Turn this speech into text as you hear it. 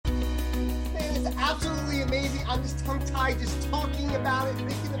absolutely amazing. I'm just tongue-tied just talking about it,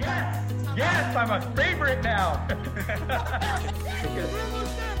 thinking about it. Yes, I'm a favorite now.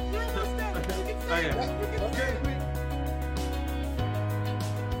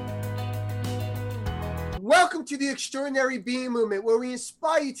 Welcome to the Extraordinary Being Movement, where we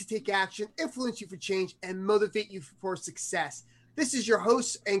inspire you to take action, influence you for change, and motivate you for success. This is your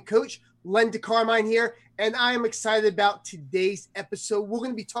host and coach, Len DeCarmine here, and I am excited about today's episode. We're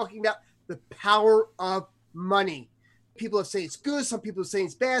going to be talking about the power of money. People have said it's good. Some people are saying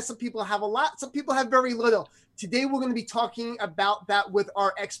it's bad. Some people have a lot. Some people have very little. Today, we're going to be talking about that with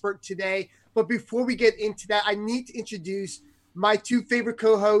our expert today. But before we get into that, I need to introduce my two favorite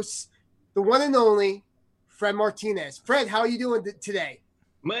co-hosts, the one and only Fred Martinez. Fred, how are you doing today?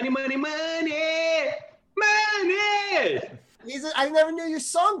 Money, money, money, money. I never knew your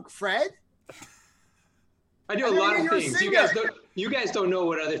song, Fred. I do a lot of things. You guys don't know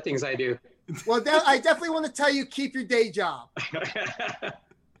what other things I do. Well, I definitely want to tell you, keep your day job.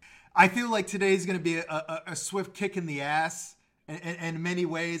 I feel like today is going to be a swift kick in the ass in many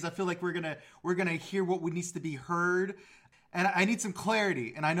ways. I feel like we're gonna hear what needs to be heard, and I need some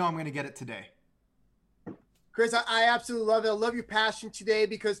clarity, and I know I'm going to get it today. Chris, I absolutely love it. I love your passion today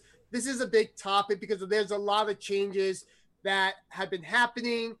because this is a big topic because there's a lot of changes that have been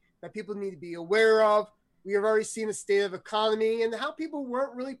happening that people need to be aware of. We have already seen the state of economy and how people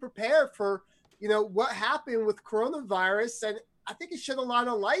weren't really prepared for, what happened with coronavirus. And I think it shed a lot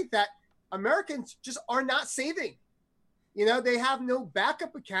of light that Americans just are not saving. They have no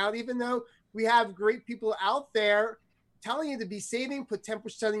backup account, even though we have great people out there telling you to be saving, put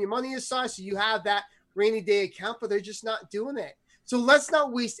 10% of your money aside so you have that rainy day account, but they're just not doing it. So let's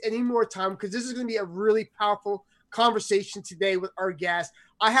not waste any more time because this is going to be a really powerful conversation today with our guest.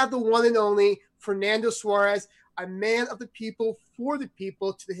 I have the one and only Fernando Suarez, a man of the people, for the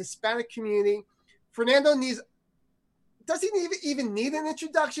people, to the Hispanic community. Fernando does he even need an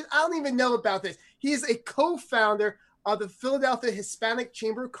introduction? I don't even know about this. He is a co-founder of the Philadelphia Hispanic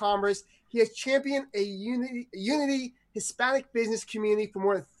Chamber of Commerce. He has championed a unity Hispanic business community for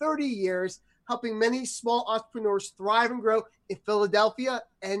more than 30 years, helping many small entrepreneurs thrive and grow in Philadelphia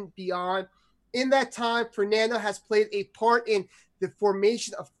and beyond. In that time, Fernando has played a part in the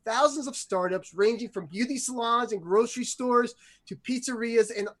formation of thousands of startups ranging from beauty salons and grocery stores to pizzerias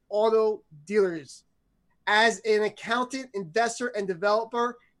and auto dealers. As an accountant, investor, and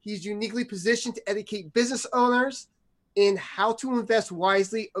developer, he's uniquely positioned to educate business owners in how to invest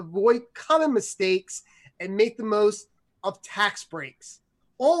wisely, avoid common mistakes, and make the most of tax breaks,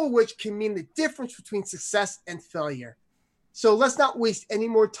 all of which can mean the difference between success and failure. So let's not waste any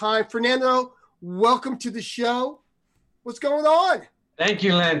more time. Fernando, welcome to the show. What's going on? Thank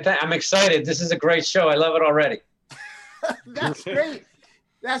you, Len. I'm excited. This is a great show. I love it already. That's great.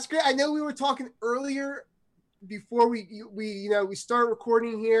 That's great. I know we were talking earlier before we started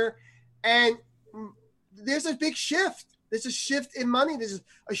recording here, and there's a big shift. There's a shift in money. There's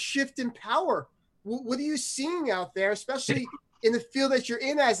a shift in power. What are you seeing out there, especially in the field that you're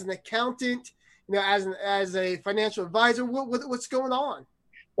in as an accountant, as a financial advisor? What's going on?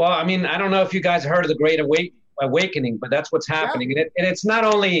 Well, I mean, I don't know if you guys heard of the Great Awakening, but that's what's happening. Yeah. And it's not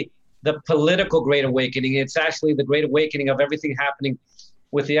only the political Great Awakening, it's actually the Great Awakening of everything happening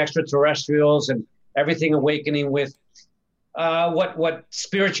with the extraterrestrials and everything awakening with what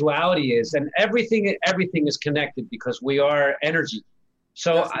spirituality is. And everything is connected because we are energy.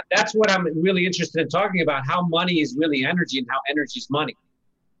 So that's what I'm really interested in talking about, how money is really energy and how energy is money.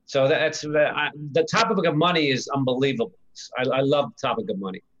 So that's the topic of money is unbelievable. I love the topic of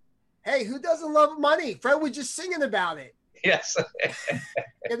money. Hey, who doesn't love money? Fred was just singing about it. Yes.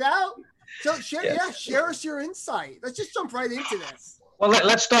 So share us your insight. Let's just jump right into this. Well,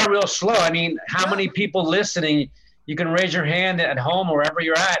 let's start real slow. I mean, how many people listening, you can raise your hand at home or wherever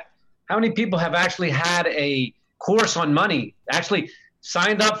you're at. How many people have actually had a course on money, actually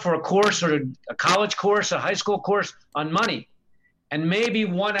signed up for a course or a college course, a high school course on money? And maybe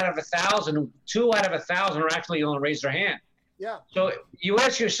 1 out of 1,000, 2 out of 1,000 are actually going to raise their hand. Yeah. So you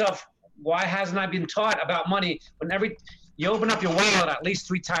ask yourself, why hasn't I been taught about money when you open up your wallet at least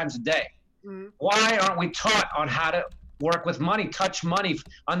 3 times a day? Mm-hmm. Why aren't we taught on how to work with money, touch money,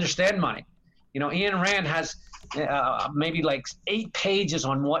 understand money? Ayn Rand has maybe like 8 pages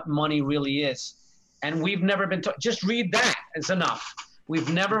on what money really is. And we've never been taught. Just read that. It's enough. We've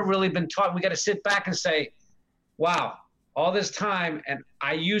never really been taught. We got to sit back and say, wow, all this time, and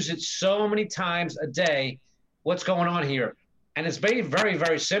I use it so many times a day. What's going on here? And it's very, very,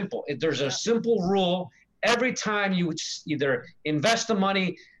 very simple. There's a simple rule. Every time you either invest the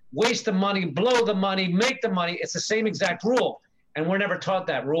money, waste the money, blow the money, make the money, it's the same exact rule. And we're never taught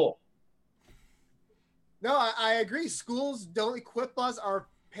that rule. No, I agree. Schools don't equip us, our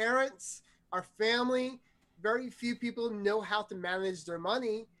parents, our family. Very few people know how to manage their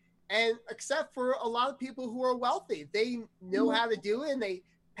money. And except for a lot of people who are wealthy, they know how to do it and they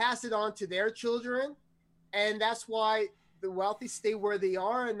pass it on to their children. And that's why the wealthy stay where they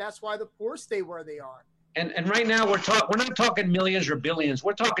are. And that's why the poor stay where they are. And right now we're not talking millions or billions.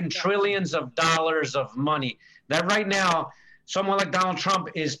 We're talking trillions of dollars of money that right now someone like Donald Trump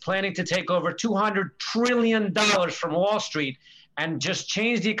is planning to take over $200 trillion from Wall Street and just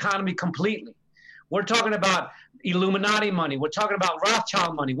change the economy completely. We're talking about Illuminati money. We're talking about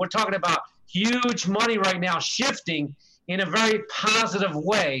Rothschild money. We're talking about huge money right now shifting in a very positive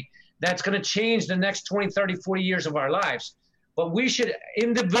way that's going to change the next 20, 30, 40 years of our lives. But we should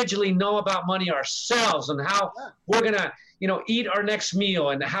individually know about money ourselves and how we're going to, eat our next meal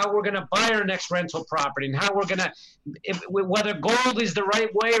and how we're going to buy our next rental property and how we're going to, whether gold is the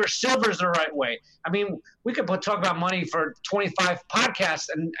right way or silver is the right way. I mean, we could talk about money for 25 podcasts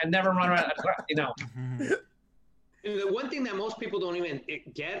and never run around, The one thing that most people don't even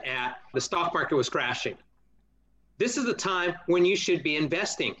get at, the stock market was crashing. This is the time when you should be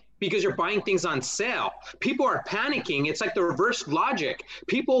investing because you're buying things on sale. People are panicking. It's like the reverse logic.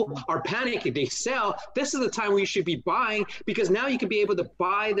 People are panicking. They sell. This is the time where you should be buying because now you can be able to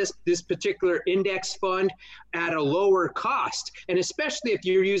buy this particular index fund at a lower cost. And especially if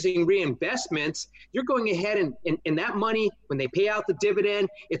you're using reinvestments, you're going ahead and that money, when they pay out the dividend,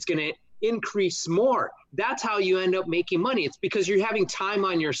 it's going to increase more. That's how you end up making money. It's because you're having time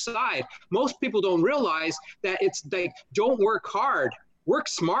on your side. Most people don't realize that it's like, don't work hard, work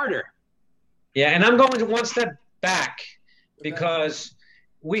smarter. Yeah, and I'm going one step back because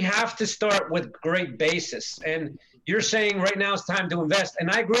we have to start with great basis. And you're saying right now it's time to invest.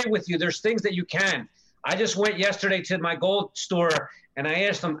 And I agree with you. There's things that you can. I just went yesterday to my gold store and I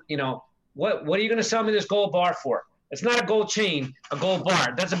asked them, what are you going to sell me this gold bar for? It's not a gold chain, a gold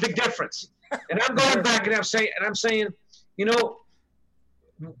bar. That's a big difference. And I'm going back and I'm saying,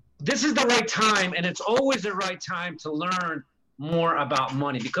 this is the right time, and it's always the right time to learn more about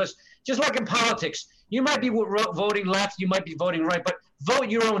money. Because just like in politics, you might be voting left, you might be voting right, but vote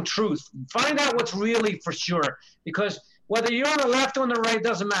your own truth. Find out what's really for sure. Because whether you're on the left or on the right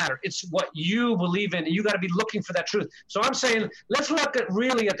doesn't matter. It's what you believe in, and you got to be looking for that truth. So I'm saying, let's look at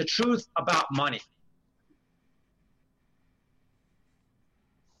the truth about money.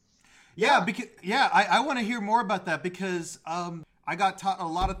 Yeah, I want to hear more about that because I got taught a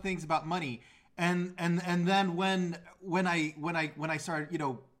lot of things about money, and then when I started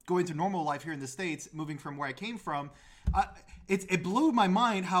going to normal life here in the States, moving from where I came from, it blew my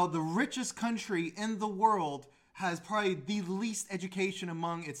mind how the richest country in the world has probably the least education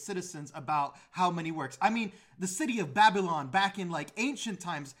among its citizens about how money works. I mean, the city of Babylon back in like ancient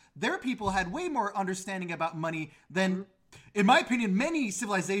times, their people had way more understanding about money than, in my opinion, many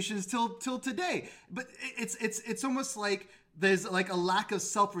civilizations till today. But it's almost like there's like a lack of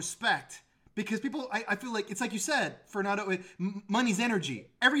self-respect because people, I feel like it's like you said, Fernando, money's energy.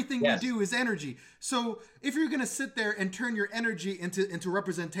 Everything we do is energy. So if you're going to sit there and turn your energy into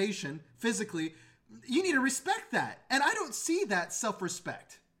representation physically, you need to respect that. And I don't see that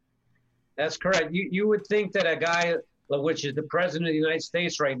self-respect. That's correct. You would think that a guy, which is the president of the United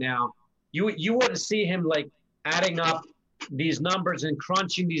States right now, you wouldn't see him like adding up these numbers and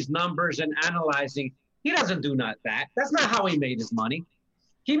crunching these numbers and analyzing. He doesn't do that. That's not how he made his money.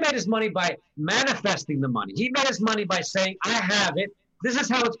 He made his money by manifesting the money. He made his money by saying, I have it. This is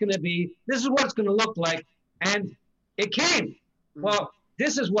how it's going to be. This is what it's going to look like. And it came. Well,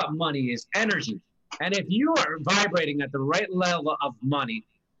 this is what money is, energy. And if you are vibrating at the right level of money,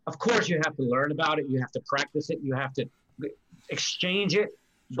 of course you have to learn about it. You have to practice it. You have to exchange it.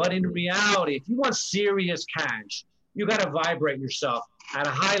 But in reality, if you want serious cash, you got to vibrate yourself at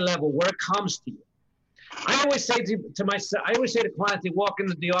a high level where it comes to you. I always say to myself, I always say to clients, they walk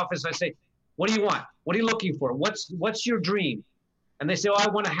into the office, I say, what do you want? What are you looking for? What's your dream? And they say, oh, I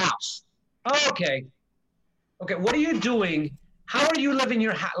want a house. Oh, okay. Okay, what are you doing? How are you living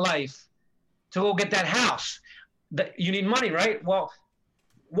your life to go get that house? You need money, right? Well,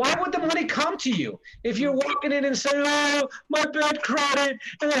 why would the money come to you? If you're walking in and saying, oh, my bad credit,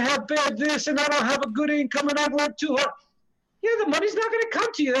 and I have bad this, and I don't have a good income, and I work too hard. Yeah, the money's not going to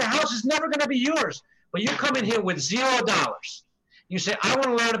come to you. That house is never going to be yours. But you come in here with $0. You say, I want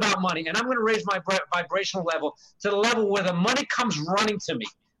to learn about money, and I'm going to raise my vibrational level to the level where the money comes running to me,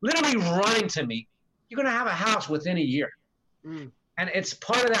 literally running to me. You're going to have a house within a year. And it's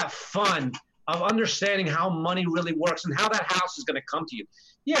part of that fun of understanding how money really works and how that house is going to come to you.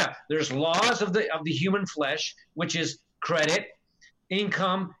 Yeah, there's laws of the human flesh, which is credit,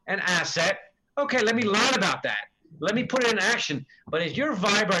 income, and asset. Okay, let me learn about that. Let me put it in action. But if you're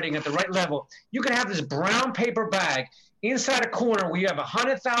vibrating at the right level, you can have this brown paper bag inside a corner where you have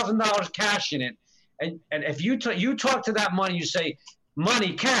 $100,000 cash in it. And if you talk to that money, you say,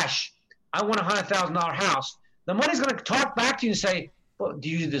 money, cash, I want a $100,000 house. The money's going to talk back to you and say, well, do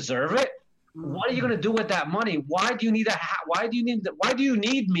you deserve it? What are you going to do with that money? Why do you need why do you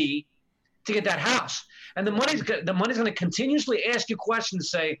need me to get that house? And the money's going to continuously ask you questions,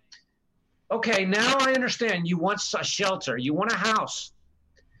 say, okay, now I understand you want a shelter, you want a house.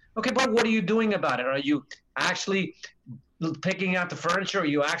 Okay, but what are you doing about it? Are you actually picking out the furniture? Are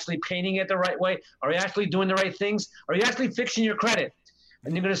you actually painting it the right way? Are you actually doing the right things? Are you actually fixing your credit?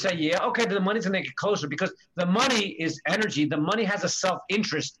 And you're going to say, yeah, okay, the money's going to get closer, because the money is energy. The money has a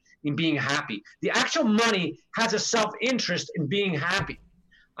self-interest in being happy. The actual money has a self-interest in being happy.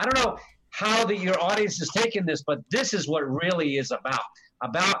 I don't know how your audience is taking this, but this is what really is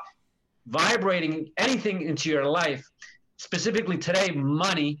about vibrating anything into your life, specifically today,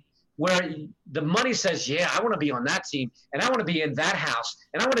 money, where the money says, yeah, I want to be on that team, and I want to be in that house,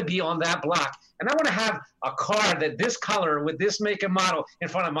 and I want to be on that block, and I want to have a car that this color with this make and model in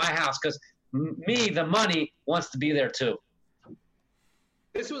front of my house, because me, the money, wants to be there too.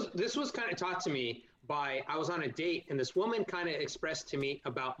 This was kind of taught to me by, I was on a date, and this woman kind of expressed to me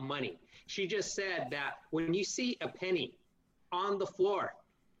about money. She just said that when you see a penny on the floor,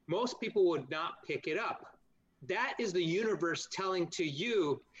 most people would not pick it up. That is the universe telling to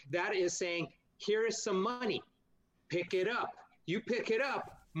you, that is saying, here is some money, pick it up. You pick it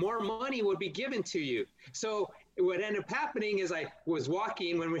up, more money would be given to you. So what ended up happening is I was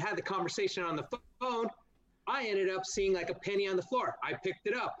walking, when we had the conversation on the phone, I ended up seeing like a penny on the floor. I picked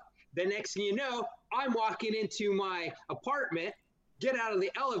it up. The next thing you know, I'm walking into my apartment, get out of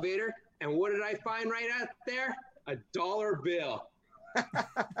the elevator, and what did I find right out there? A dollar bill.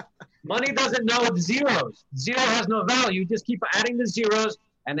 Money doesn't know the zeros. Zero has no value. You just keep adding the zeros,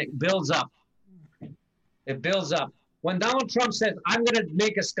 and it builds up. It builds up. When Donald Trump says, I'm going to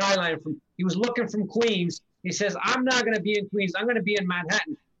make a skyline he was looking from Queens. He says, I'm not going to be in Queens. I'm going to be in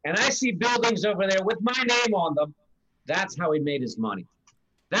Manhattan. And I see buildings over there with my name on them. That's how he made his money.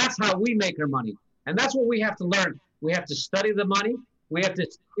 That's how we make our money. And that's what we have to learn. We have to study the money. We have to,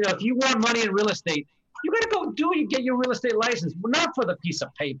 if you want money in real estate, you got to go get your real estate license. Not for the piece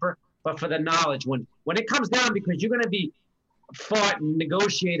of paper, but for the knowledge. When it comes down, because you're going to be fought and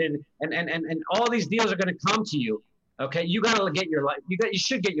negotiated, and all these deals are going to come to you. Okay, you got to get your license. You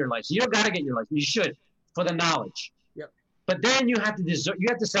should get your license. You don't got to get your license. You should, for the knowledge. Yep. But then you have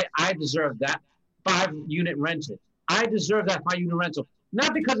to say, I deserve that 5-unit rental. I deserve that 5-unit rental.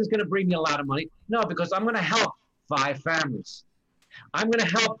 Not because it's going to bring me a lot of money. No, because I'm going to help 5 families. I'm going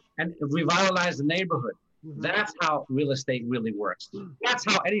to help and revitalize the neighborhood. Mm-hmm. That's how real estate really works. That's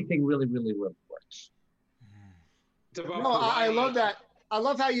how anything really, really, really works. No, I love that. I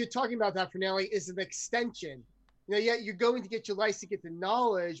love how you're talking about that, Fernelli, is an extension. Yeah, you're going to get your license to get the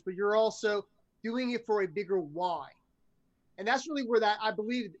knowledge, but you're also doing it for a bigger why. And that's really where that, I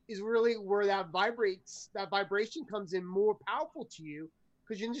believe, is really where that vibration comes in more powerful to you,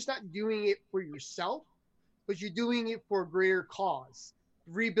 because you're just not doing it for yourself, but you're doing it for a greater cause,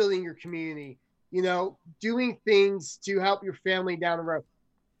 rebuilding your community, doing things to help your family down the road.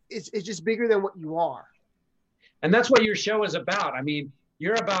 It's just bigger than what you are. And that's what your show is about. I mean,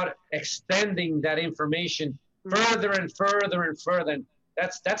 you're about extending that information further and further and further. And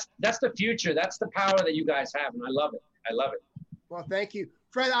that's the future. That's the power that you guys have. And I love it. I love it. Well, thank you.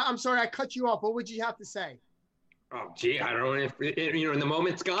 Fred, I'm sorry I cut you off. What would you have to say? Oh, gee, I don't know if, in the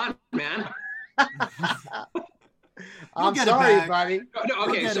moment's gone, man. I'm sorry, buddy. No,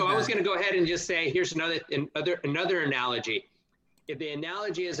 okay, so I was going to go ahead and just say, here's another analogy. If the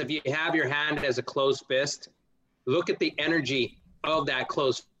analogy is, if you have your hand as a closed fist, look at the energy of that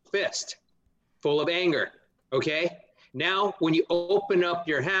closed fist, full of anger, okay? Now, when you open up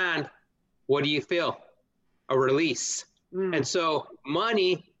your hand, what do you feel? A release. And so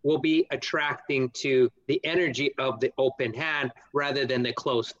money will be attracting to the energy of the open hand rather than the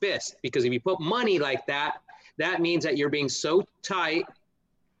closed fist. Because if you put money like that, that means that you're being so tight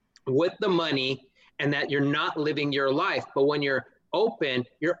with the money and that you're not living your life. But when you're open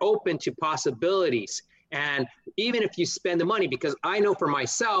to possibilities. And even if you spend the money, because I know for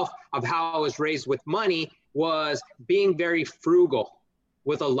myself of how I was raised with money, was being very frugal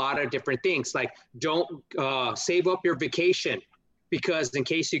with a lot of different things. Like, don't save up your vacation, because in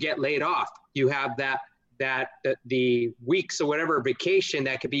case you get laid off, you have the weeks or whatever vacation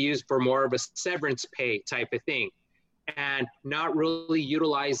that could be used for more of a severance pay type of thing, and not really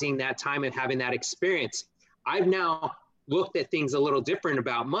utilizing that time and having that experience. I've now looked at things a little different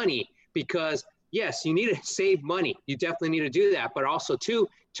about money, because yes, you need to save money. You definitely need to do that. But also too,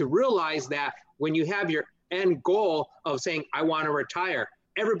 to realize that when you have your end goal of saying, I want to retire,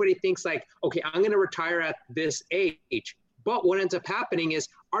 everybody thinks like, okay, I'm going to retire at this age. But what ends up happening is,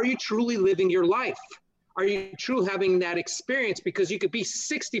 are you truly living your life? Are you truly having that experience? Because you could be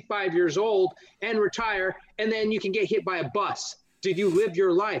 65 years old and retire, and then you can get hit by a bus. Did you live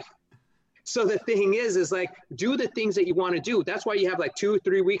your life? So the thing is like, do the things that you want to do. That's why you have like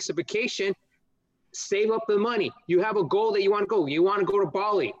 2-3 weeks of vacation. Save up the money. You have a goal that you want to go. You want to go to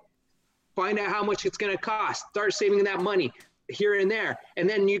Bali. Find out how much it's going to cost. Start saving that money here and there. And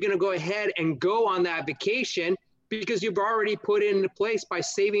then you're going to go ahead and go on that vacation because you've already put it into place by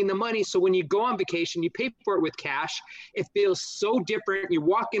saving the money. So when you go on vacation, you pay for it with cash. It feels so different. You're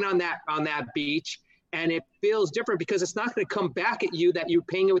walking on that beach, and it feels different because it's not going to come back at you that you're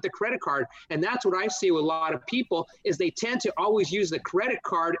paying it with a credit card. And that's what I see with a lot of people is they tend to always use the credit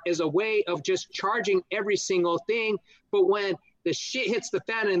card as a way of just charging every single thing. But when the shit hits the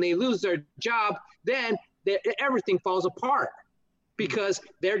fan and they lose their job, then everything falls apart because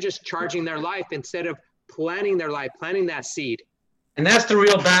they're just charging their life instead of planning their life, planting that seed. And that's the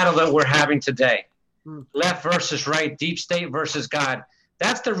real battle that we're having today. Left versus right, deep state versus God.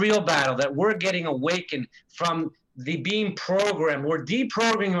 That's the real battle that we're getting awakened from the being programmed. We're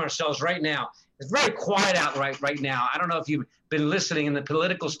deprogramming ourselves right now. It's very quiet out right now. I don't know if you've been listening in the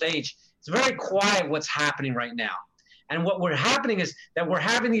political stage. It's very quiet what's happening right now. And what we're happening is that we're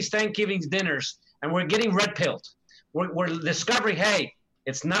having these Thanksgiving dinners and we're getting red pilled. We're discovering, hey,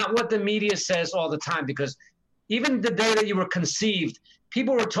 it's not what the media says all the time, because even the day that you were conceived,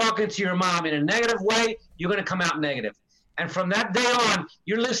 people were talking to your mom in a negative way, you're going to come out negative. And from that day on,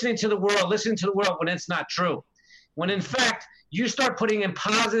 you're listening to the world when it's not true. When in fact, you start putting in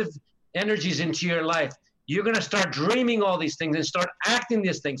positive energies into your life, you're going to start dreaming all these things and start acting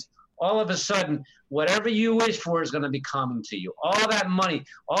these things. All of a sudden, whatever you wish for is going to be coming to you. All that money,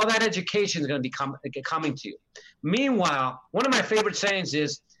 all that education is going to be coming to you. Meanwhile, one of my favorite sayings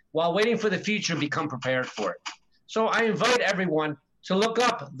is, while waiting for the future, become prepared for it. So I invite everyone to look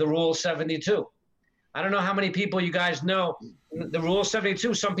up the Rule 72. I don't know how many people you guys know the Rule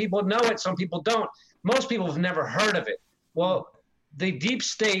 72. Some people know it, some people don't. Most people have never heard of it. Well, the deep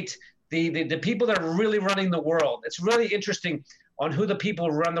state, the people that are really running the world, it's really interesting on who the people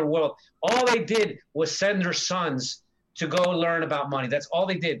who run the world. All they did was send their sons to go learn about money. That's all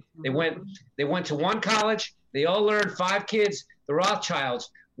they did. They went to one college. They all learned, 5 kids, the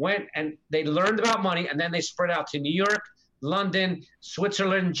Rothschilds, went and they learned about money, and then they spread out to New York, London,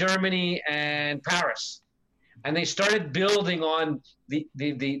 Switzerland, Germany, and Paris. And they started building on the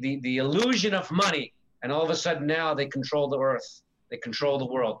illusion of money. And all of a sudden now they control the earth. They control the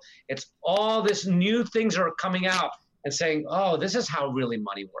world. It's all this new things are coming out and saying, oh, this is how really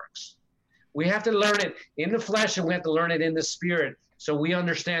money works. We have to learn it in the flesh, and we have to learn it in the spirit, so we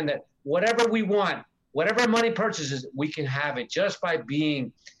understand that whatever we want, whatever money purchases, we can have it just by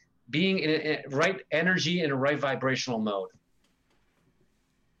being in a right energy and a right vibrational mode.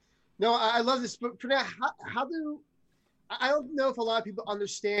 No, I love this. But Pranay, I don't know if a lot of people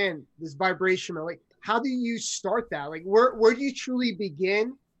understand this vibrational. Like, how do you start that? Like, where do you truly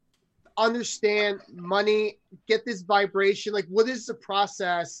begin? Understand money, get this vibration. Like, what is the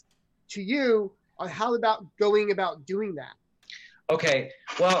process to you on how about going about doing that? Okay,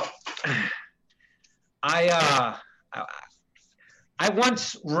 well, I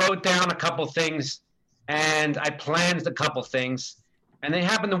once wrote down a couple things, and I planned a couple things, and they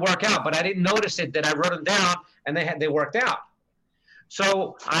happened to work out, but I didn't notice it that I wrote them down and they worked out.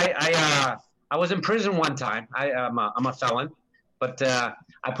 So I was in prison one time. I'm a felon, but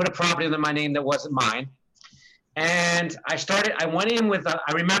I put a property under my name that wasn't mine. And I went in with,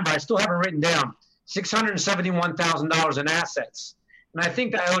 I remember, I still have it written down, $671,000 in assets. And I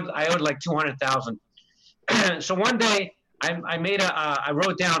think I owed like $200,000. So one day I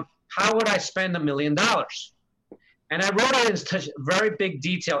wrote down, how would I spend $1 million? And I wrote it in such very big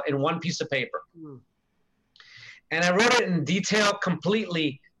detail in one piece of paper. And I wrote it in detail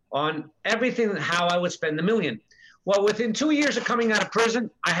completely on everything, how I would spend $1 million. Well, within 2 years of coming out of prison,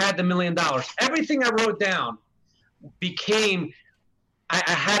 I had the $1 million. Everything I wrote down became, I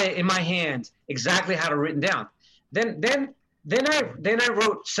had it in my hand, exactly how to written down. Then I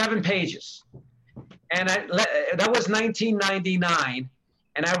wrote 7 pages. And that was 1999.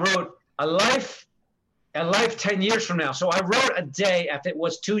 And I wrote a life 10 years from now. So I wrote a day after it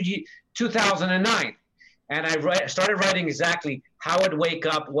was 2009. And I started writing exactly how I'd wake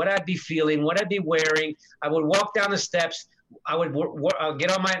up, what I'd be feeling, what I'd be wearing. I would walk down the steps. I would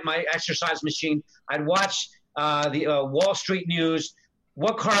get on my exercise machine. I'd watch the Wall Street News.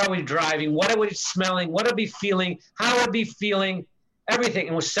 what car I was driving, what I was smelling, what I'd be feeling, how I'd be feeling, everything.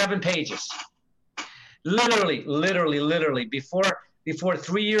 It was 7 pages. Literally, before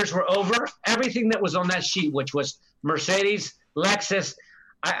 3 years were over, everything that was on that sheet, which was Mercedes, Lexus.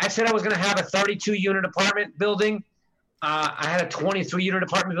 I said I was going to have a 32-unit apartment building. I had a 23-unit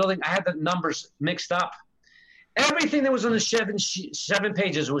apartment building. I had the numbers mixed up. Everything that was on the 7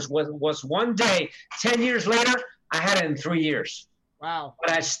 pages was one day. 10 years later, I had it in 3 years. Wow.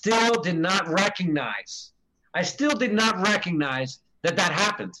 But I still did not recognize that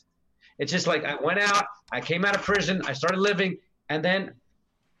happened. It's just like I went out, I came out of prison, I started living, and then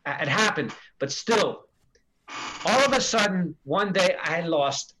it happened. But still, all of a sudden, one day I had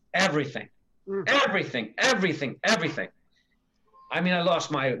lost everything. Everything. I mean, I lost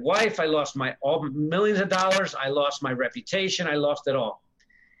my wife, I lost millions of dollars, I lost my reputation, I lost it all.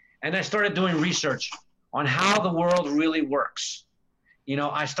 And I started doing research on how the world really works. You know,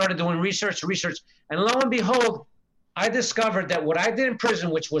 I started doing research, and lo and behold, I discovered that what I did in prison,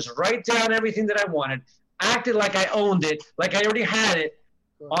 which was write down everything that I wanted, acted like I owned it, like I already had it,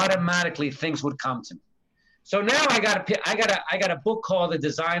 automatically things would come to me. So now I got a book called The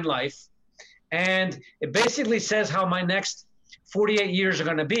Design Life, and it basically says how my next 48 years are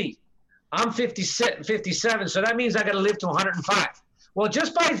going to be. I'm 57, so that means I got to live to 105. Well,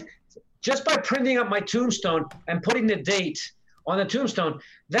 just by printing up my tombstone and putting the date on the tombstone,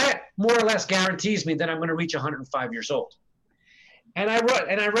 that more or less guarantees me that I'm going to reach 105 years old. And I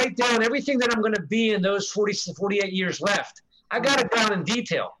write down everything that I'm going to be in those 48 years left. I got it down in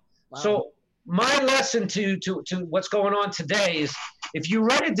detail. Wow. So my lesson to what's going on today is, if you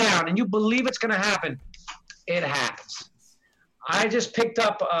write it down and you believe it's going to happen, it happens. I just picked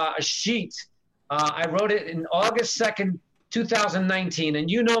up a sheet. I wrote it in August 2nd, 2019.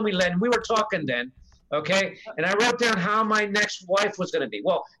 And you know me, Len, we were talking then. Okay. And I wrote down how my next wife was going to be.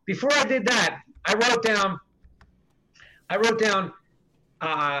 Well, before I did that, I wrote down, I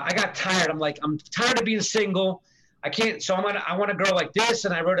got tired. I'm tired of being single. I can't, so I want a girl like this.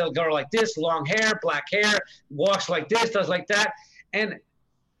 And I wrote a girl like this, long hair, black hair, walks like this, does like that. And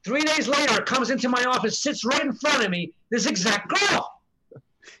 3 days later, it comes into my office, sits right in front of me, this exact girl,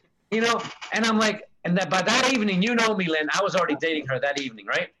 you know? And I'm like, and that by that evening, you know me, Lynn, I was already dating her that evening,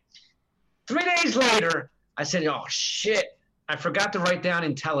 right? 3 days later, I said, oh shit, I forgot to write down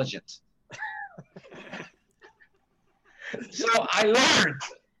intelligent. So I learned.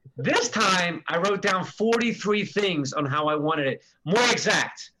 This time, I wrote down 43 things on how I wanted it, more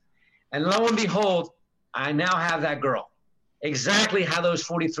exact. And lo and behold, I now have that girl. Exactly how those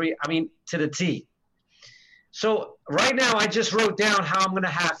 43, to the T. So right now, I just wrote down how I'm going to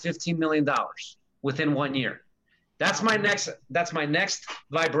have $15 million within 1 year. That's my next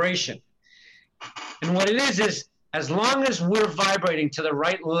vibration. And what it is as long as we're vibrating to the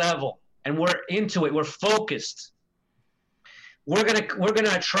right level and we're into it, we're focused, we're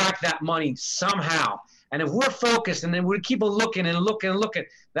gonna attract that money somehow. And if we're focused and then we keep looking and looking,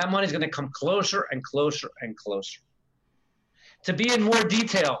 that money's gonna come closer and closer and closer. To be in more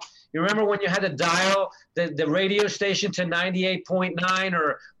detail, you remember when you had to dial the radio station to 98.9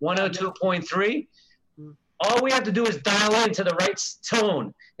 or 102.3? All we have to do is dial into the right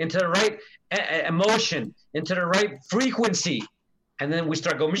tone, into the right emotion, into the right frequency, and then we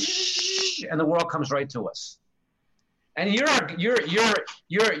start going, and the world comes right to us. And you're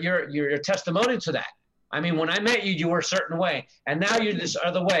testimony to that. I mean, when I met you, you were a certain way, and now you're this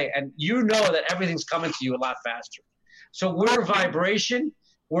other way, and you know that everything's coming to you a lot faster. So we're vibration,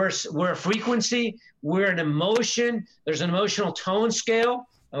 we're a frequency, we're an emotion. There's an emotional tone scale,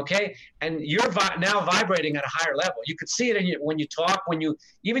 okay? And you're now vibrating at a higher level. You could see it when you talk,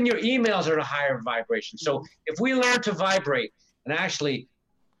 even your emails are at a higher vibration. So if we learn to vibrate and actually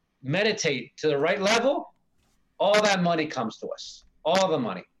meditate to the right level, all that money comes to us, all the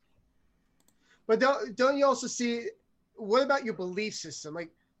money. But don't you also see, what about your belief system? Like,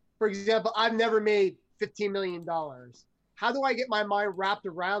 for example, I've never made $15 million. How do I get my mind wrapped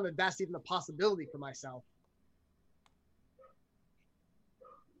around that that's even a possibility for myself?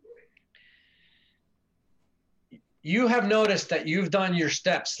 You have noticed that you've done your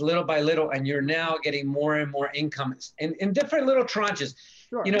steps little by little, and you're now getting more and more income in different little tranches.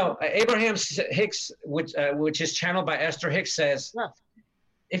 Sure. You know, Abraham Hicks, which is channeled by Esther Hicks, says, yeah,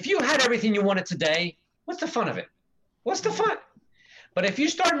 if you had everything you wanted today, what's the fun of it? What's the fun? But if you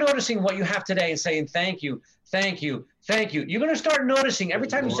start noticing what you have today and saying, thank you, thank you, thank you, you're going to start noticing every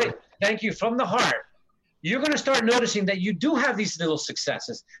time you say thank you from the heart, you're going to start noticing that you do have these little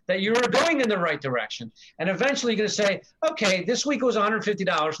successes, that you're going in the right direction. And eventually you're going to say, okay, this week was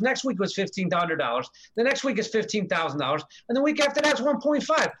 $150. Next week was $1,500. The next week is $15,000. And the week after that's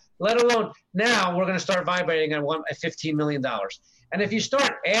 1.5, let alone now we're going to start vibrating at $15 million. And if you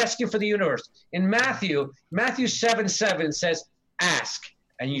start asking for the universe, in Matthew 7:7 says, ask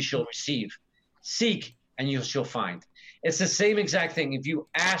and you shall receive. Seek and you shall find. It's the same exact thing. If you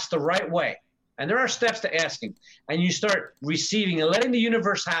ask the right way, and there are steps to asking, and you start receiving and letting the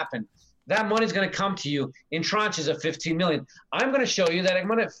universe happen, that money's going to come to you in tranches of 15 million. I'm going to show you that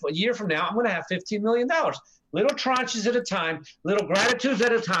a year from now, I'm going to have $15 million. Little tranches at a time, little gratitudes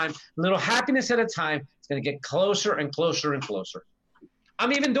at a time, little happiness at a time. It's going to get closer and closer and closer.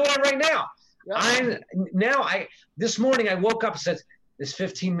 I'm even doing it right now. Yeah. This morning I woke up and said, "This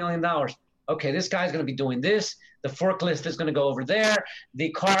 $15 million. Okay, this guy's going to be doing this. The forklift is going to go over there. The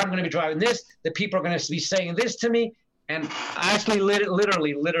car, I'm going to be driving this. The people are going to be saying this to me." And I actually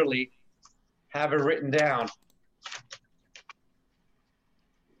literally have it written down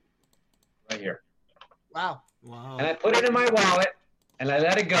right here. Wow. And I put it in my wallet and I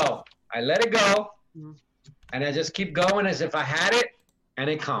let it go. And I just keep going as if I had it, and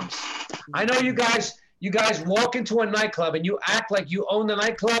it comes. I know you guys walk into a nightclub and you act like you own the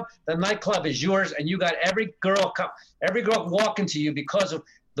nightclub. The nightclub is yours, and you got every girl walking to you because of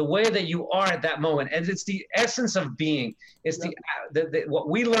the way that you are at that moment. And it's the essence of being. It's the what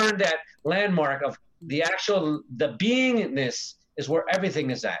we learned at Landmark of the beingness is where everything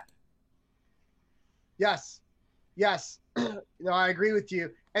is at. Yes. I agree with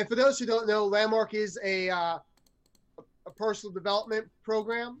you. And for those who don't know, Landmark is a personal development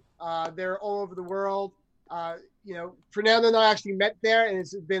program. They're all over the world. Fernando and I actually met there, and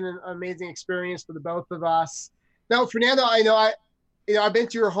it's been an amazing experience for the both of us. Now, Fernando, I've been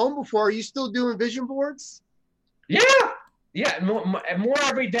to your home before. Are you still doing vision boards? Yeah, more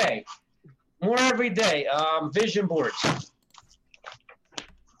every day. Vision boards.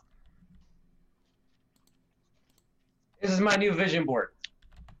 This is my new vision board.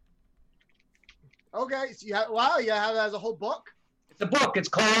 Okay, so you have it as a whole book. It's a book. It's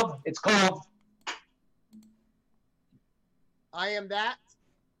called I Am That.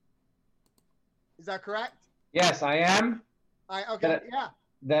 Is that correct? Yes, I am.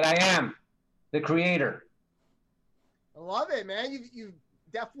 That I am the creator. I love it, man. You've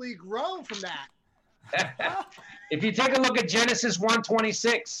definitely grown from that. If you take a look at Genesis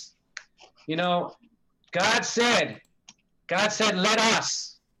 1:26, God said, let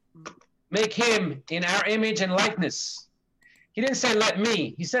us make him in our image and likeness. He didn't say let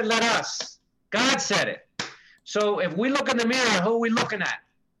me. He said let us. God said it. So if we look in the mirror, who are we looking at?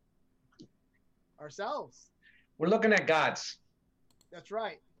 Ourselves. We're looking at God's. That's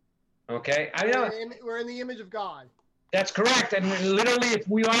right. Okay. We're in the image of God. That's correct. And literally, if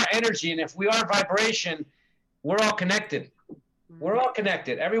we are energy and if we are vibration, we're all connected. We're all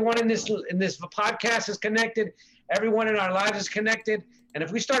connected. Everyone in this podcast is connected. Everyone in our lives is connected. And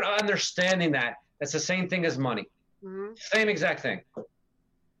if we start understanding that, that's the same thing as money. Mm-hmm. Same exact thing.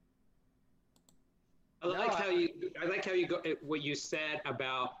 I like how you go. What you said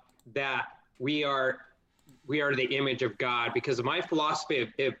about that we are the image of God, because my philosophy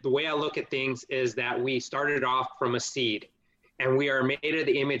of the way I look at things is that we started off from a seed, and we are made of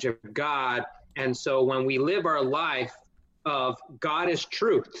the image of God. And so when we live our life of God is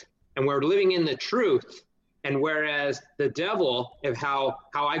truth, and we're living in the truth. And whereas the devil, of how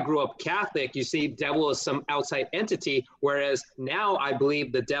I grew up Catholic, you see devil is some outside entity, whereas now I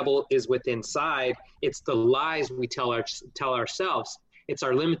believe the devil is within inside. It's the lies we tell ourselves. It's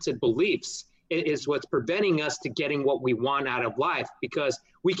our limited beliefs. It is what's preventing us to getting what we want out of life, because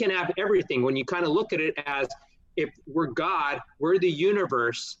we can have everything. When you kind of look at it as if we're God, we're the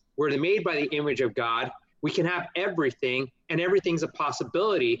universe, we're made by the image of God, we can have everything, and everything's a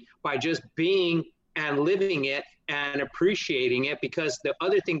possibility by just being and living it and appreciating it. Because the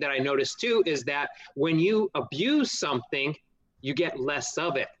other thing that I noticed too is that when you abuse something, you get less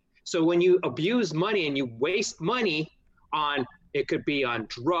of it. So when you abuse money and you waste money on, it could be on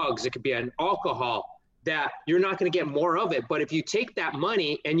drugs, it could be on alcohol, that you're not going to get more of it. But if you take that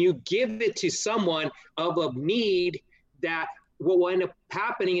money and you give it to someone of need, that what will end up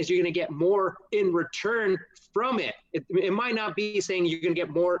happening is you're going to get more in return from it. It might not be saying you're going to get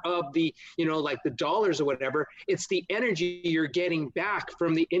more of the, like the dollars or whatever. It's the energy you're getting back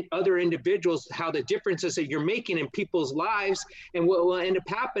from the other individuals, how the differences that you're making in people's lives. And what will end up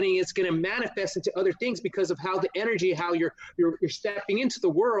happening is going to manifest into other things because of how the energy, how you're stepping into the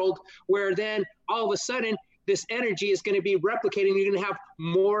world, where then all of a sudden this energy is going to be replicating. You're going to have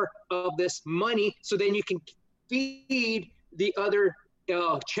more of this money, so then you can feed the other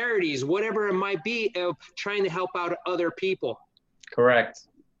charities, whatever it might be, of trying to help out other people. Correct.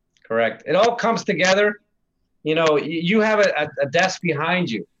 It all comes together. You know, you have a desk behind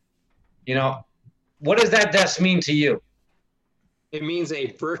you. You know, what does that desk mean to you? It means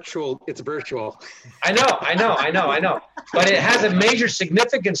it's virtual. I know. But it has a major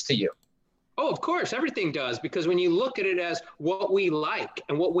significance to you. Oh, of course, everything does, because when you look at it as what we like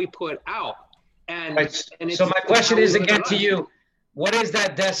and what we put out, so my question is again to you: what does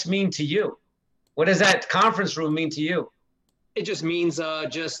that desk mean to you? What does that conference room mean to you? It just means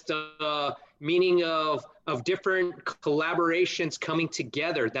meaning of different collaborations coming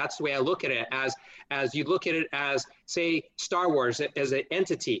together. That's the way I look at it. As you look at it as, say, Star Wars as an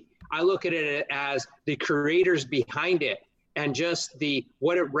entity, I look at it as the creators behind it and just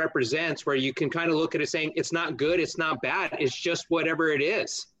what it represents, where you can kind of look at it saying it's not good, it's not bad, it's just whatever it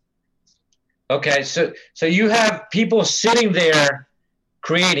is. Okay, so you have people sitting there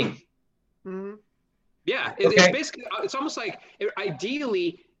creating. Mm-hmm. Yeah, it's basically, it's almost like,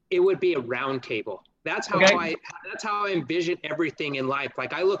 ideally it would be a round table. That's how I envision everything in life.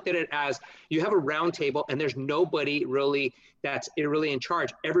 Like, I looked at it as, you have a round table and there's nobody really that's really in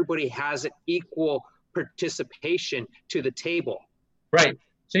charge. Everybody has an equal participation to the table. Right.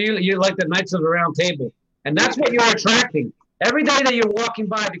 So you like the Knights of the Round Table, and that's what you're attracting every day that you're walking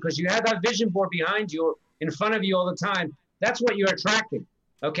by, because you have that vision board behind you, in front of you all the time. That's what you're attracting.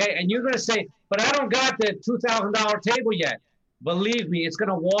 Okay. And you're going to say, but I don't got the $2,000 table yet. Believe me, it's going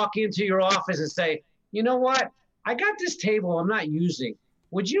to walk into your office and say, you know what? I got this table I'm not using.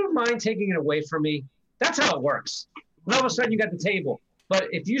 Would you mind taking it away from me? That's how it works. And all of a sudden you got the table. But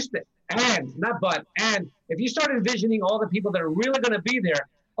if you if you start envisioning all the people that are really going to be there,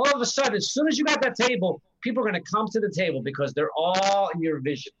 all of a sudden, as soon as you got that table, people are going to come to the table because they're all in your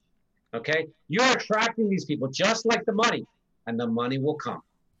vision. Okay? You're attracting these people just like the money, and the money will come.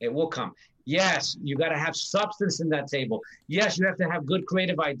 It will come. Yes, you got to have substance in that table. Yes, you have to have good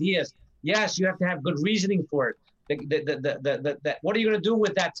creative ideas. Yes, you have to have good reasoning for it. What are you going to do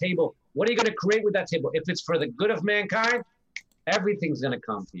with that table? What are you going to create with that table? If it's for the good of mankind, everything's going to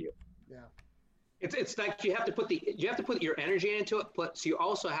come to you. Yeah, it's like you have to put your energy into it, but so you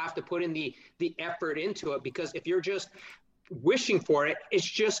also have to put in the effort into it, because if you're just wishing for it, it's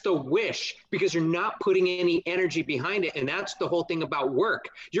just a wish, because you're not putting any energy behind it. And that's the whole thing about work.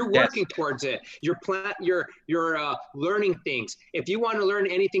 You're working towards it. You're learning things. If you want to learn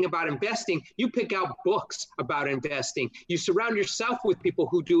anything about investing, you pick out books about investing. You surround yourself with people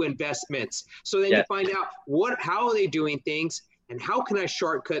who do investments. So then you find out how are they doing things, and how can I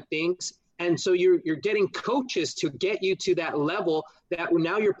shortcut things? And so you're getting coaches to get you to that level, that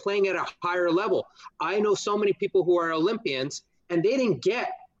now you're playing at a higher level. I know so many people who are Olympians, and they didn't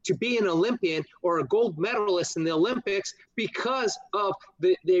get to be an Olympian or a gold medalist in the Olympics because of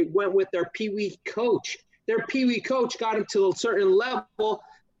they went with their Pee-wee coach. Their Pee-wee coach got them to a certain level,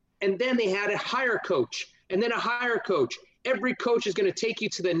 and then they had a higher coach, and then a higher coach. Every coach is going to take you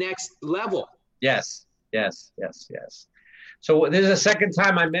to the next level. Yes. So this is the second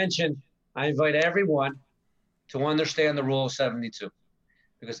time I invite everyone to understand the rule of 72,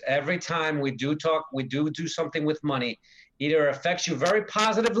 because every time we do something with money, either affects you very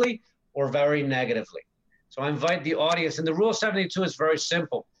positively or very negatively. So I invite the audience, and the rule of 72 is very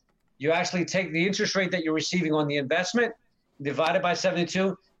simple. You actually take the interest rate that you're receiving on the investment, divide it by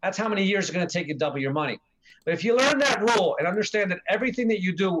 72. That's how many years it's going to take you to double your money. But if you learn that rule and understand that everything that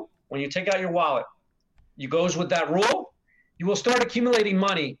you do when you take out your wallet, you goes with that rule, you will start accumulating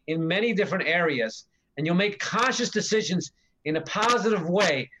money in many different areas, and you'll make conscious decisions in a positive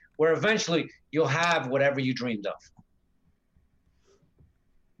way, where eventually you'll have whatever you dreamed of.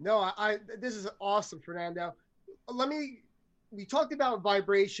 No, this is awesome, Fernando. We talked about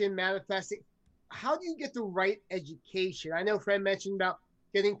vibration, manifesting. How do you get the right education? I know Fred mentioned about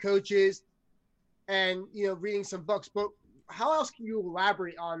getting coaches and, reading some books, but how else can you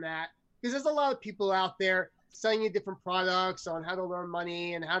elaborate on that? Because there's a lot of people out there selling you different products on how to learn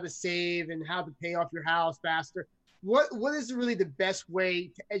money and how to save and how to pay off your house faster. What is really the best way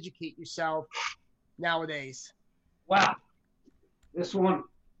to educate yourself nowadays? Wow. This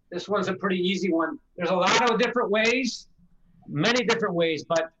one's a pretty easy one. There's a lot of different ways, many different ways,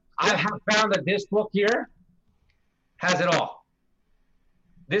 but I have found that this book here has it all.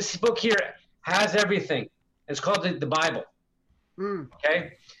 This book here has everything. It's called the Bible.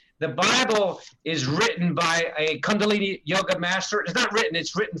 Okay? The Bible is written by a Kundalini yoga master. It's not written,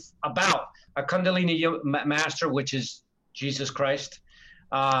 it's written about a Kundalini master, which is Jesus Christ.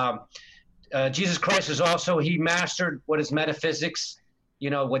 Jesus Christ is also, he mastered what is metaphysics,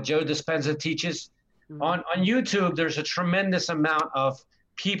 what Joe Dispenza teaches. Mm-hmm. On YouTube, there's a tremendous amount of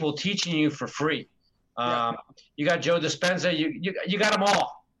people teaching you for free. You got Joe Dispenza, you got them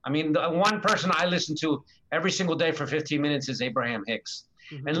all. I mean, the one person I listen to every single day for 15 minutes is Abraham Hicks.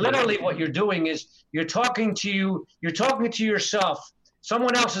 Mm-hmm. And literally what you're doing is you're talking to yourself.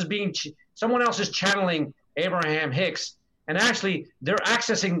 Someone else is channeling Abraham Hicks. And actually, they're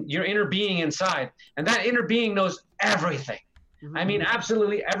accessing your inner being inside. And that inner being knows everything. Mm-hmm. I mean,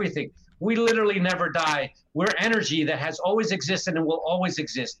 absolutely everything. We literally never die. We're energy that has always existed and will always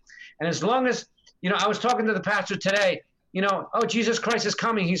exist. And as long as, I was talking to the pastor today, oh, Jesus Christ is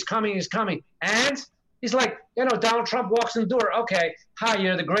coming. He's coming. He's coming. And he's like, Donald Trump walks in the door. Okay. Hi,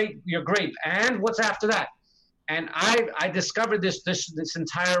 you're great. And what's after that? And I discovered this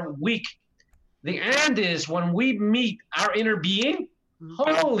entire week. The and is when we meet our inner being,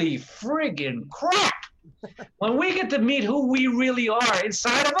 holy friggin' crap. When we get to meet who we really are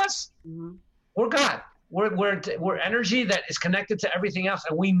inside of us, we're God. We're energy that is connected to everything else,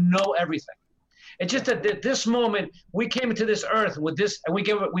 and we know everything. It's just that at this moment, we came into this earth with this, and we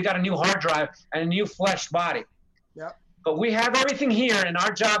got a new hard drive and a new flesh body. Yep. But we have everything here, and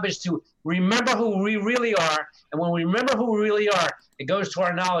our job is to remember who we really are. And when we remember who we really are, it goes to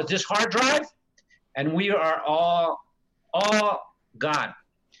our knowledge. This hard drive, and we are all God.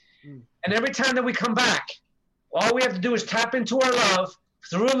 And every time that we come back, all we have to do is tap into our love.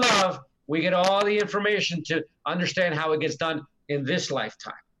 Through love, we get all the information to understand how it gets done in this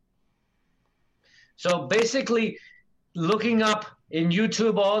lifetime. So basically, looking up in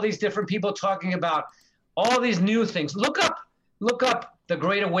YouTube, all these different people talking about all these new things. Look up the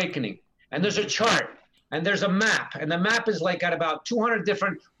Great Awakening, and there's a chart, and there's a map, and the map is like got about 200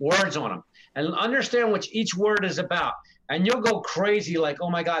 different words on them. And understand what each word is about. And you'll go crazy like, oh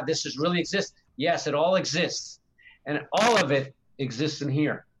my God, this really exists. Yes, it all exists. And all of it exists in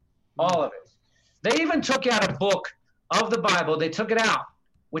here. All of it. They even took out a book of the Bible. They took it out,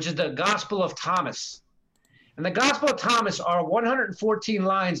 which is the Gospel of Thomas. And the Gospel of Thomas are 114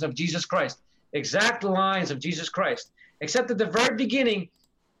 lines of Jesus Christ. Exact lines of Jesus Christ. Except at the very beginning,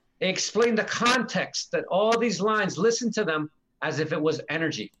 they explain the context that all these lines, listen to them as if it was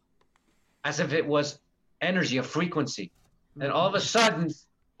energy. As if it was energy, a frequency. And all of a sudden,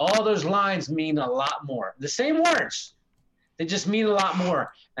 all those lines mean a lot more. The same words, they just mean a lot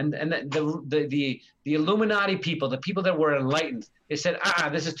more. And the Illuminati people, the people that were enlightened, they said,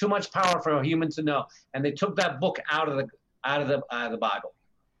 this is too much power for a human to know. And they took that book out of the Bible.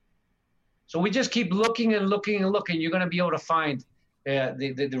 So we just keep looking and looking and looking. You're going to be able to find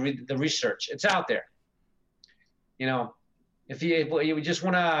the research. It's out there. If you just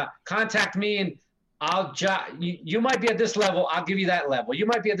want to contact me, and you might be at this level, I'll give you that level. You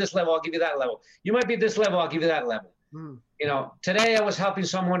might be at this level, I'll give you that level. You might be at this level, I'll give you that level. Today I was helping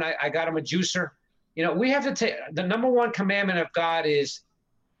someone, I got him a juicer. We have to take, the number one commandment of God is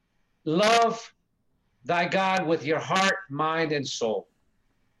love thy God with your heart, mind, and soul.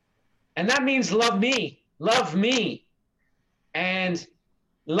 And that means love me, and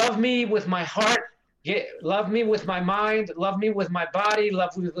love me with my heart. Love me with my mind, love me with my body,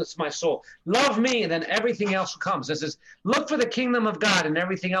 love me with my soul. Love me, and then everything else comes. This is, look for the kingdom of God, and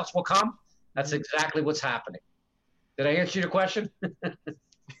everything else will come. That's exactly what's happening. Did I answer your question?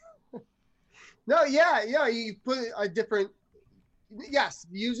 No, yeah. You put a different, yes,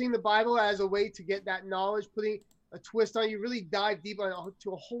 using the Bible as a way to get that knowledge, putting a twist on, you really dive deep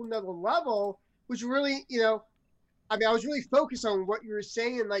to a whole nother level, which really, I was really focused on what you were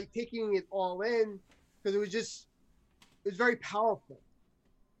saying, like taking it all in, because it was very powerful,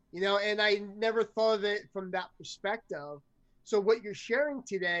 and I never thought of it from that perspective. So what you're sharing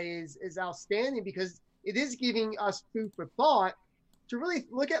today is outstanding, because it is giving us food for thought to really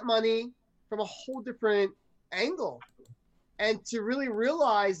look at money from a whole different angle, and to really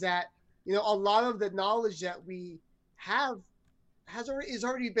realize that, a lot of the knowledge that we have has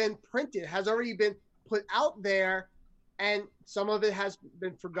already been printed, has already been put out there. And some of it has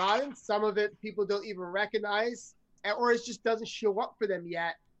been forgotten. Some of it people don't even recognize, or it just doesn't show up for them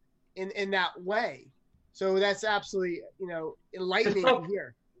yet in that way. So that's absolutely, enlightening to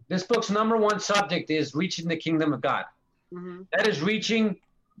hear. This book's number one subject is reaching the kingdom of God. Mm-hmm. That is reaching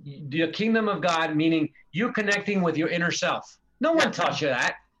the kingdom of God, meaning you connecting with your inner self. No one taught you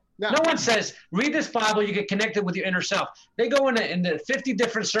that. No one says, read this Bible, you get connected with your inner self. They go in the 50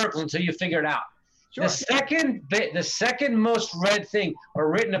 different circles until you figure it out. Sure. The second most read thing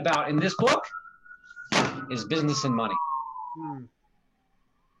or written about in this book is business and money.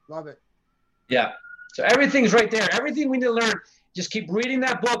 Love it. Yeah. So everything's right there. Everything we need to learn, just keep reading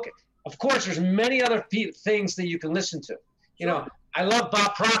that book. Of course, there's many other things that you can listen to. You know, I love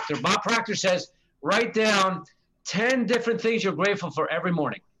Bob Proctor. Bob Proctor says, write down 10 different things you're grateful for every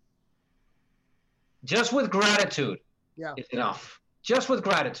morning. Just with gratitude is enough. Just with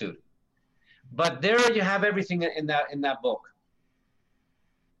gratitude. But there you have everything in that book.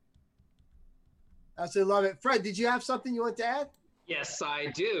 Absolutely love it. Fred, did you have something you want to add? Yes,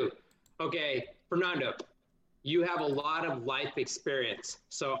 I do. Okay, Fernando, you have a lot of life experience.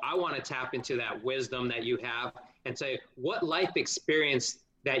 So I want to tap into that wisdom that you have and say, what life experience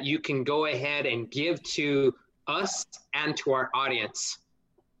that you can go ahead and give to us and to our audience?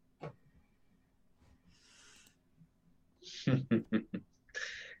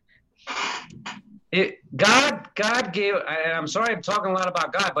 God gave, and I'm sorry I'm talking a lot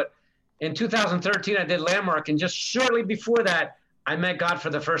about God, but in 2013 I did Landmark, and just shortly before that I met God for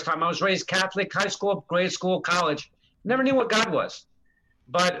the first time. I was raised Catholic, high school, grade school, college. Never knew what God was.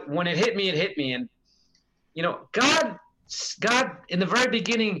 But when it hit me, it hit me. And, you know, God in the very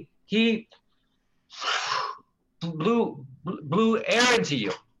beginning, he blew air into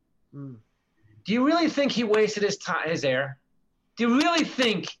you. Mm. Do you really think he wasted his air? Do you really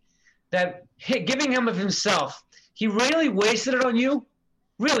think that giving him of himself, he really wasted it on you?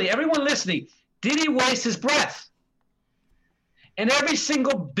 Really, everyone listening, did he waste his breath? And every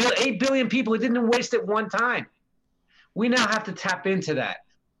single 8 billion people, he didn't waste it one time. We now have to tap into that.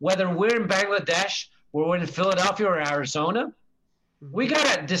 Whether we're in Bangladesh, or we're in Philadelphia or Arizona, we got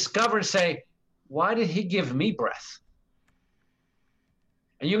to discover and say, why did he give me breath?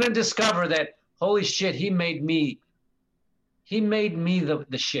 And you're going to discover that, holy shit, he made me the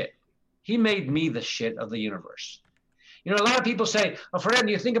shit. He made me the shit of the universe. You know, a lot of people say, oh,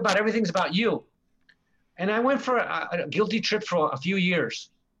 Fernando, you think about everything's about you. And I went for a guilty trip for a few years.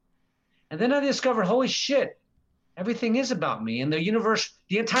 And then I discovered, holy shit, everything is about me. And the universe,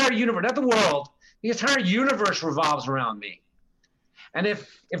 the entire universe, not the world, the entire universe revolves around me. And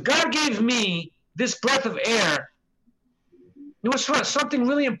if God gave me this breath of air, it was for something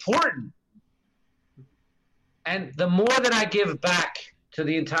really important. And the more that I give back to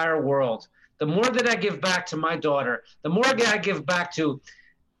the entire world, the more that I give back to my daughter, the more I give back to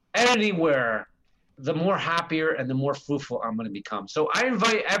anywhere, the more happier and the more fruitful I'm going to become. So I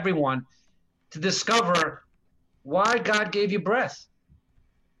invite everyone to discover why God gave you breath.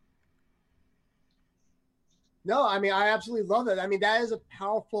 No, I mean, I absolutely love it. I mean, that is a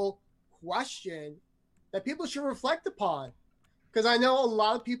powerful question that people should reflect upon. Because I know a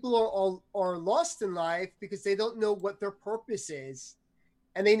lot of people are lost in life because they don't know what their purpose is.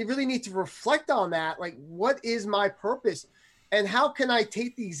 And they really need to reflect on that. Like, what is my purpose? And how can I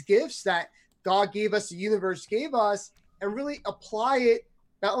take these gifts that God gave us, the universe gave us, and really apply it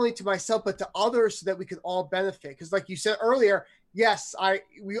not only to myself, but to others so that we can all benefit? Because like you said earlier, yes,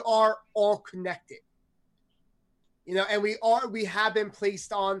 we are all connected. You know, and we have been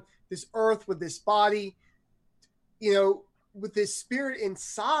placed on this earth with this body, you know, with this spirit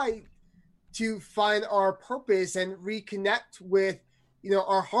inside to find our purpose and reconnect with, you know,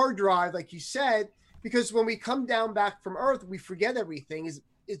 our hard drive, like you said, because when we come down back from earth, we forget everything is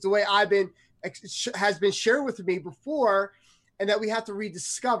the way has been shared with me before, and that we have to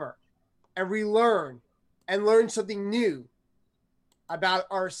rediscover and relearn and learn something new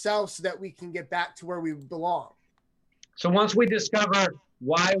about ourselves so that we can get back to where we belong. So once we discover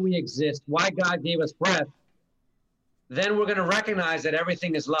why we exist, why God gave us breath, then we're going to recognize that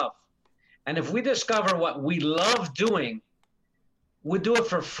everything is love. And if we discover what we love doing, we do it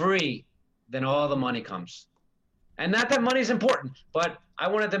for free, then all the money comes. And not that money is important, but I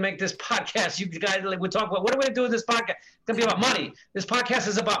wanted to make this podcast. You guys would talk about, what are we going to do with this podcast? It's going to be about money. This podcast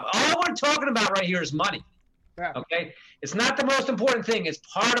is about, all we're talking about right here is money. Yeah. Okay? It's not the most important thing. It's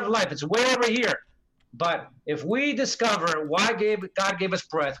part of life. It's way over here. But if we discover why God gave us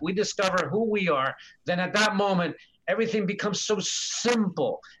breath, we discover who we are, then at that moment, everything becomes so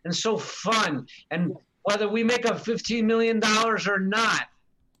simple and so fun. And whether we make up $15 million or not,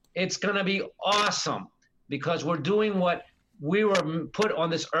 it's going to be awesome because we're doing what we were put on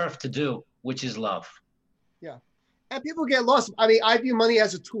this earth to do, which is love. Yeah. And people get lost. I mean, I view money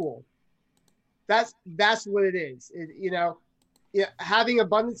as a tool. That's what it is. Having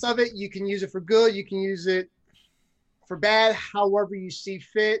abundance of it, you can use it for good. You can use it for bad, however you see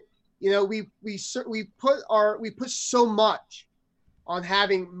fit. You know, we put so much on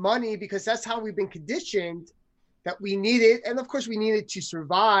having money because that's how we've been conditioned that we need it. And of course we need it to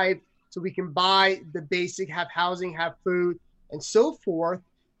survive so we can buy the basic, have housing, have food and so forth.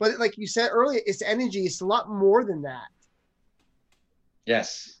 But like you said earlier, it's energy. It's a lot more than that.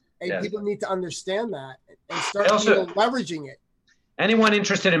 Yes. And people need to understand that and start leveraging it. Anyone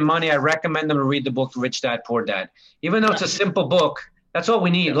interested in money, I recommend them to read the book Rich Dad Poor Dad. Even though it's a simple book, that's all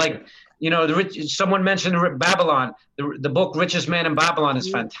we need. Like, someone mentioned Babylon. The book Richest Man in Babylon is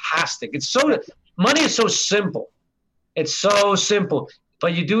fantastic. Money is so simple. It's so simple.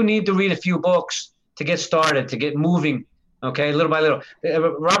 But you do need to read a few books to get started, to get moving, okay, little by little.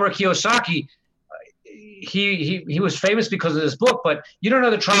 Robert Kiyosaki, he was famous because of this book, but you don't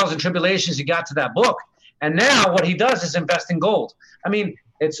know the trials and tribulations he got to that book. And now what he does is invest in gold. I mean,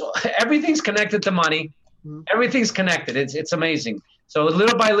 everything's connected to money. Everything's connected. It's amazing. So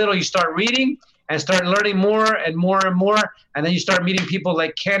little by little, you start reading and start learning more and more and more. And then you start meeting people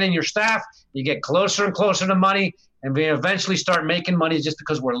like Ken and your staff. You get closer and closer to money, and we eventually start making money just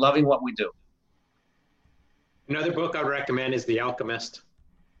because we're loving what we do. Another book I would recommend is The Alchemist.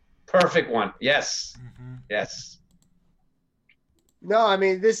 Perfect one. Yes. Yes. No, I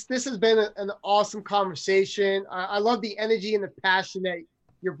mean, this has been an awesome conversation. I love the energy and the passion that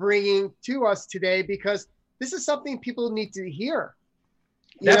you're bringing to us today, because this is something people need to hear.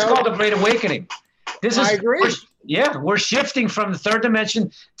 That's called the Great Awakening. I agree. We're shifting from the third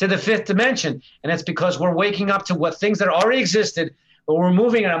dimension to the fifth dimension, and it's because we're waking up to what things that already existed, but we're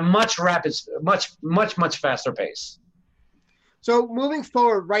moving at a much faster pace. So moving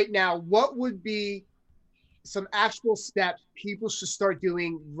forward right now, what would be some actual steps people should start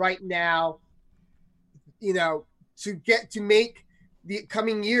doing right now, to make the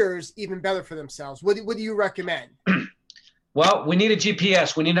coming years even better for themselves? What do you recommend? Well, we need a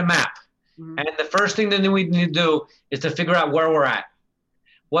GPS. We need a map. And the first thing that we need to do is to figure out where we're at.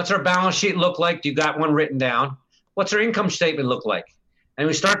 What's our balance sheet look like? You got one written down. What's our income statement look like? And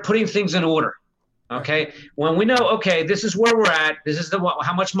we start putting things in order. Okay. When we know, okay, this is where we're at. This is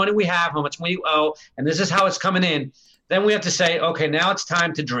how much money we have, how much money we owe, and this is how it's coming in. Then we have to say, okay, now it's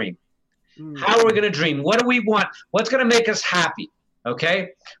time to dream. How are we going to dream? What do we want? What's going to make us happy?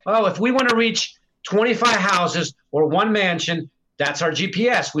 Okay. Oh, if we want to reach 25 houses or one mansion, that's our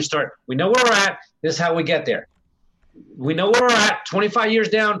GPS. We know where we're at. This is how we get there. We know where we're at 25 years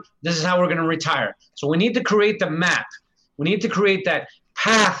down. This is how we're going to retire. So we need to create the map. We need to create that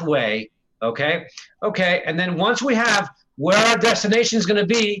pathway. Okay. And then once we have where our destination is going to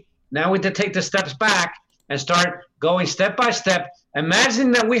be, now we have to take the steps back and start going step by step,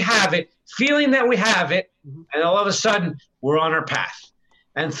 imagining that we have it, feeling that we have it, and all of a sudden we're on our path.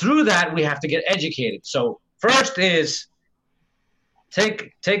 And through that, we have to get educated. So first is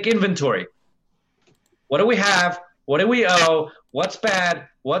take inventory. What do we have? What do we owe? What's bad?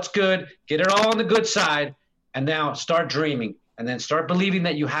 What's good? Get it all on the good side. And now start dreaming, and then start believing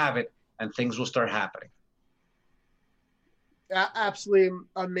that you have it, and things will start happening. Absolutely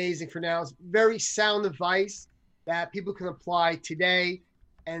amazing, Fernando. Very sound advice that people can apply today.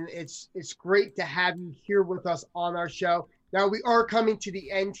 And it's great to have you here with us on our show. Now, we are coming to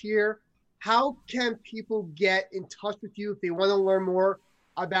the end here. How can people get in touch with you if they want to learn more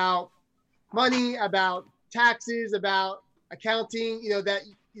about money, about taxes, about accounting,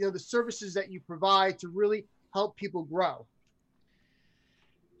 the services that you provide to really help people grow?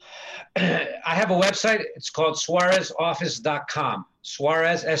 I have a website. It's called SuarezOffice.com.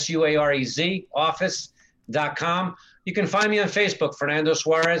 Suarez, SUAREZ, office.com. You can find me on Facebook, Fernando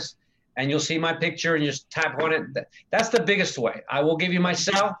Suarez, and you'll see my picture and just tap on it. That's the biggest way. I will give you my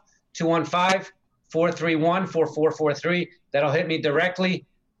cell, 215-431-4443. That'll hit me directly,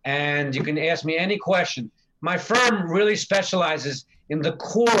 and you can ask me any question. My firm really specializes in the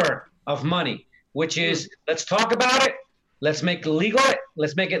core of money, which is let's talk about it. Let's make it legal.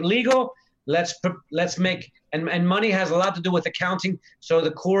 Let's make it legal. Let's make, and money has a lot to do with accounting. So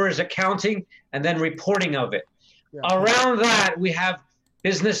the core is accounting and then reporting of it. Yeah. Around that, we have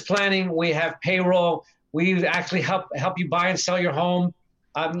business planning. We have payroll. We actually help you buy and sell your home.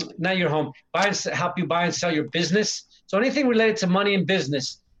 Not your home, help you buy and sell your business. So anything related to money and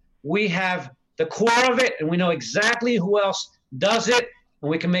business, we have the core of it, and we know exactly who else does it,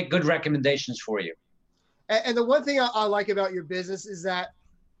 and we can make good recommendations for you. And the one thing I like about your business is that,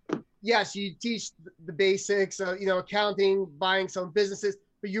 yes, you teach the basics of, accounting, buying some businesses,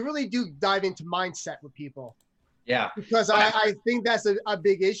 but you really do dive into mindset with people. Yeah. Because I think that's a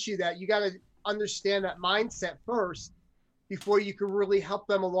big issue, that you got to understand that mindset first before you can really help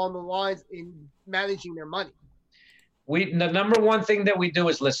them along the lines in managing their money. The number one thing that we do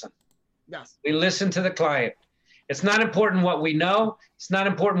is listen. Yes. We listen to the client. It's not important what we know. It's not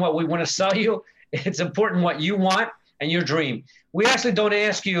important what we want to sell you. It's important what you want and your dream. We actually don't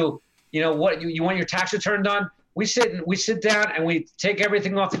ask you, what you want your tax return done. We sit down and we take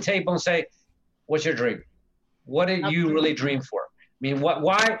everything off the table and say, what's your dream? What do you really dream for? I mean,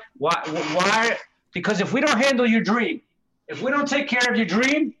 why? Because if we don't handle your dream, If we don't take care of your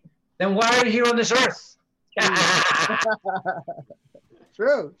dream, then why are you here on this earth?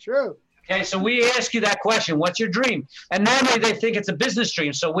 True. Okay, so we ask you that question, what's your dream? And normally they think it's a business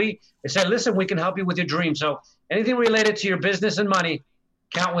dream. So they say, listen, we can help you with your dream. So anything related to your business and money,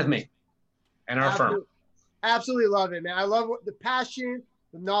 count with me and our firm. Absolutely love it, man. I love the passion,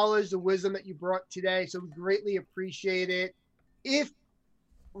 the knowledge, the wisdom that you brought today. So we greatly appreciate it. If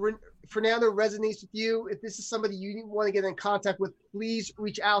Fernando resonates with you, if this is somebody you want to get in contact with, please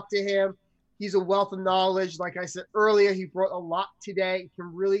reach out to him. He's a wealth of knowledge. Like I said earlier, he brought a lot today. It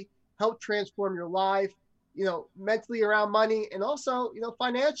can really help transform your life, mentally around money, and also,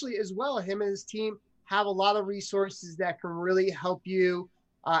 financially as well. Him and his team have a lot of resources that can really help you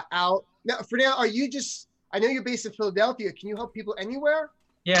out. Now, Fernando, I know you're based in Philadelphia. Can you help people anywhere?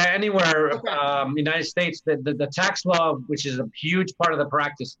 Yeah, anywhere. Okay. United States, the tax law, which is a huge part of the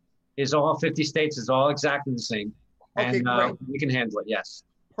practice, is all 50 states, is all exactly the same. Okay, and great. We can handle it, yes.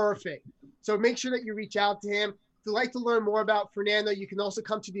 Perfect. So make sure that you reach out to him. If you'd like to learn more about Fernando, you can also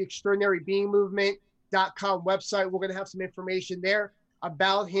come to the extraordinarybeingmovement.com website. We're going to have some information there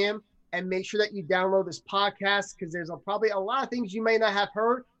about him, and make sure that you download this podcast, because there's probably a lot of things you may not have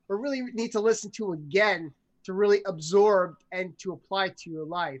heard or really need to listen to again to really absorb and to apply to your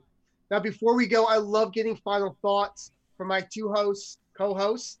life. Now, before we go, I love getting final thoughts from my two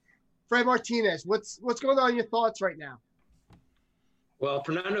co-hosts. Fred Martinez, what's going on in your thoughts right now? Well,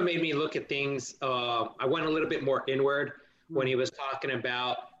 Fernando made me look at things. I went a little bit more inward when he was talking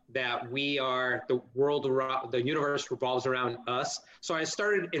about that we are the world around, the universe revolves around us. So I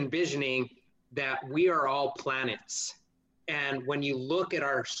started envisioning that we are all planets. And when you look at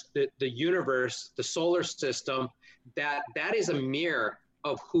the universe, the solar system, that is a mirror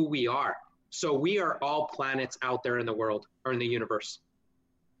of who we are. So we are all planets out there in the world or in the universe.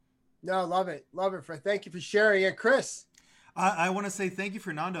 No, love it, Fred. Thank you for sharing it, Chris. I want to say thank you,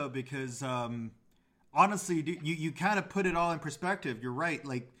 Fernando, because honestly, you kind of put it all in perspective. You're right.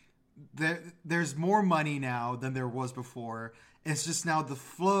 Like there's more money now than there was before. It's just now the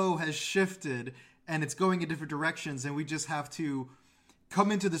flow has shifted and it's going in different directions. And we just have to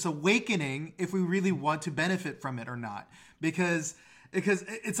come into this awakening if we really want to benefit from it or not. Because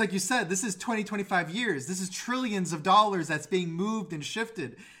it's like you said, this is 20, 25 years. This is trillions of dollars that's being moved and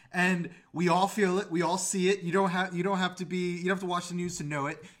shifted. And we all feel it. We all see it. You don't have to watch the news to know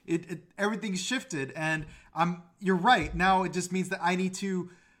it. Everything's shifted. And you're right. Now it just means that I need to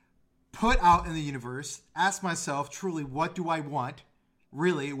put out in the universe, ask myself truly, what do I want?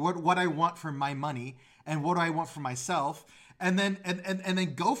 Really, what I want for my money and what do I want for myself? And then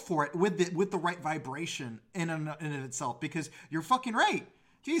go for it with the right vibration in itself, because you're fucking right.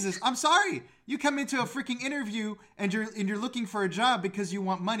 Jesus, I'm sorry. You come into a freaking interview and you're looking for a job because you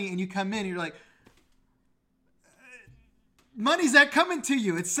want money, and you come in and you're like, money's not coming to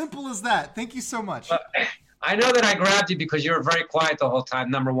you. It's simple as that. Thank you so much. I know that I grabbed you because you were very quiet the whole time,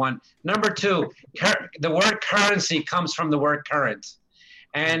 number one. Number two, the word currency comes from the word current.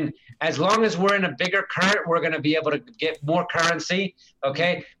 And as long as we're in a bigger current, we're going to be able to get more currency,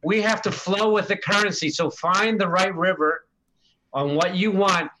 okay? We have to flow with the currency. So find the right river on what you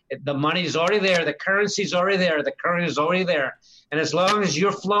want. The money's already there. The currency's already there. The current is already there. And as long as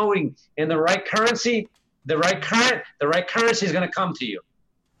you're flowing in the right currency, the right currency is going to come to you.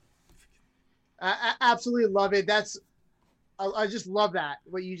 I absolutely love it. I just love that,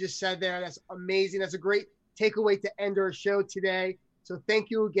 what you just said there. That's amazing. That's a great takeaway to end our show today. So thank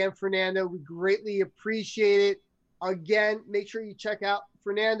you again, Fernando. We greatly appreciate it. Again, make sure you check out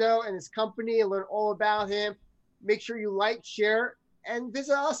Fernando and his company and learn all about him. Make sure you like, share, and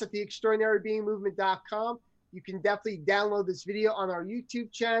visit us at theextraordinarybeingmovement.com. You can definitely download this video on our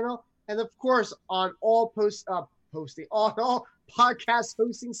YouTube channel, and of course on all on all podcast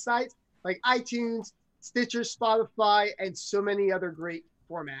hosting sites like iTunes, Stitcher, Spotify, and so many other great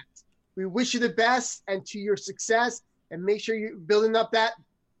formats. We wish you the best and to your success, and make sure you're building up that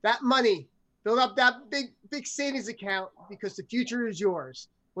money, build up that big savings account, because the future is yours.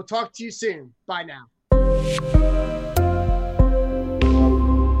 We'll talk to you soon. Bye now.